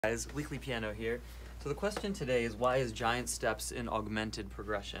Guys, Weekly Piano here. So the question today is, why is giant steps in augmented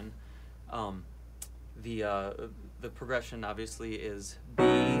progression? The progression obviously is B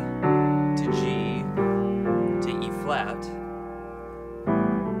to G to E flat,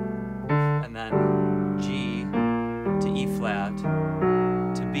 and then G to E flat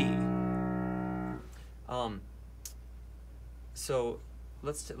to B. So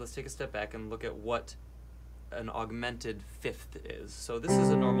let's take a step back and look at what an augmented fifth is. So this is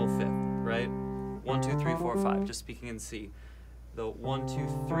a normal fifth, right? 1, 2, 3, 4, 5, just speaking in C. The 1, 2,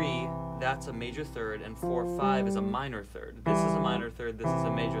 3, that's a major third, and 4, 5 is a minor third. This is a minor third, this is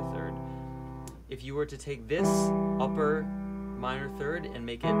a major third. If you were to take this upper minor third and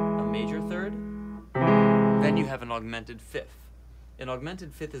make it a major third, then you have an augmented fifth. An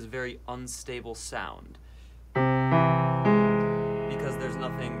augmented fifth is a very unstable sound, because there's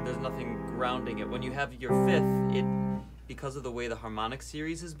nothing grounding it. When you have your fifth, because of the way the harmonic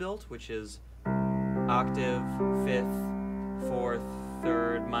series is built, which is octave, fifth, fourth,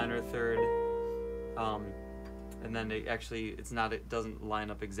 third, minor third, and then it doesn't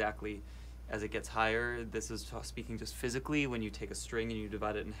line up exactly as it gets higher. This is speaking just physically. When you take a string and you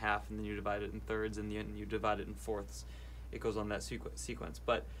divide it in half, and then you divide it in thirds, and then you divide it in fourths, it goes on that sequence.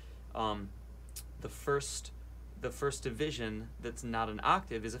 But the first division that's not an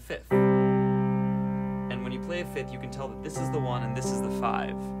octave is a fifth. And when you play a fifth, you can tell that this is the 1 and this is the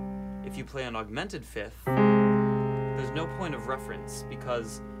 5. If you play an augmented fifth, there's no point of reference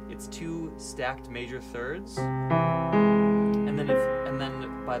because it's 2 stacked major thirds, and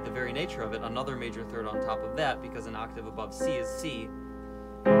then by the very nature of it, another major third on top of that, because an octave above C is C,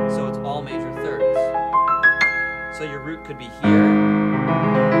 so it's all major thirds. So your root could be here,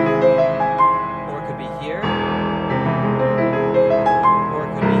 or it could be here, or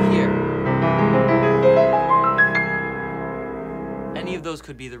it could be here. Any of those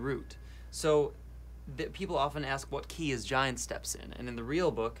could be the root. So people often ask what key is giant steps in, and in the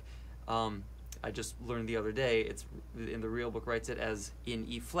real book, I just learned the other day, in the real book writes it as in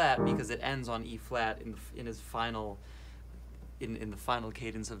E flat because it ends on E flat in the final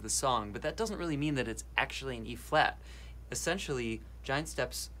cadence of the song. But that doesn't really mean that it's actually in E flat. Essentially, giant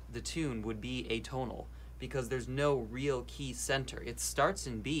steps, the tune, would be atonal because there's no real key center. It starts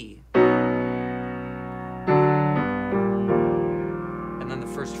in B, and then the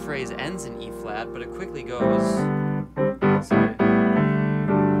first phrase ends in E flat, but it quickly goes, sorry,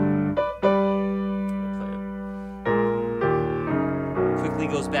 quickly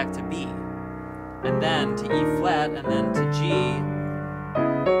goes back to B, and then to E flat, and then to G,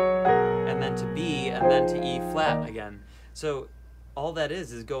 and then to B, and then to E flat again. So all that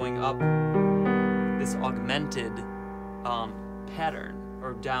is going up this augmented pattern,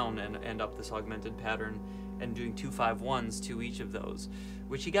 or down and up this augmented pattern, and doing 2 5 1s to each of those,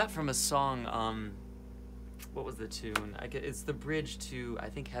 which he got from a song. What was the tune? It's the bridge to, I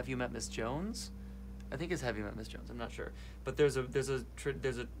think, Have You Met Miss Jones? I think it's Have You Met Miss Jones. I'm not sure, but there's a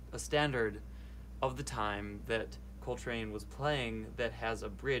standard of the time that Coltrane was playing that has a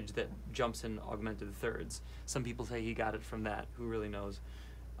bridge that jumps in augmented thirds. Some people say he got it from that. Who really knows?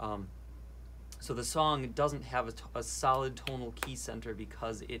 So the song doesn't have a solid tonal key center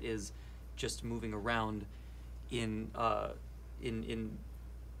because it is just moving around in an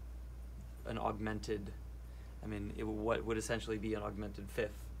augmented, what would essentially be an augmented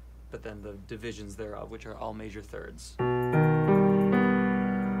fifth, but then the divisions thereof, which are all major thirds.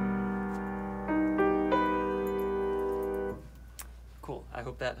 Cool. I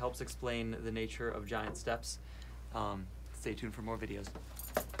hope that helps explain the nature of giant steps. Stay tuned for more videos.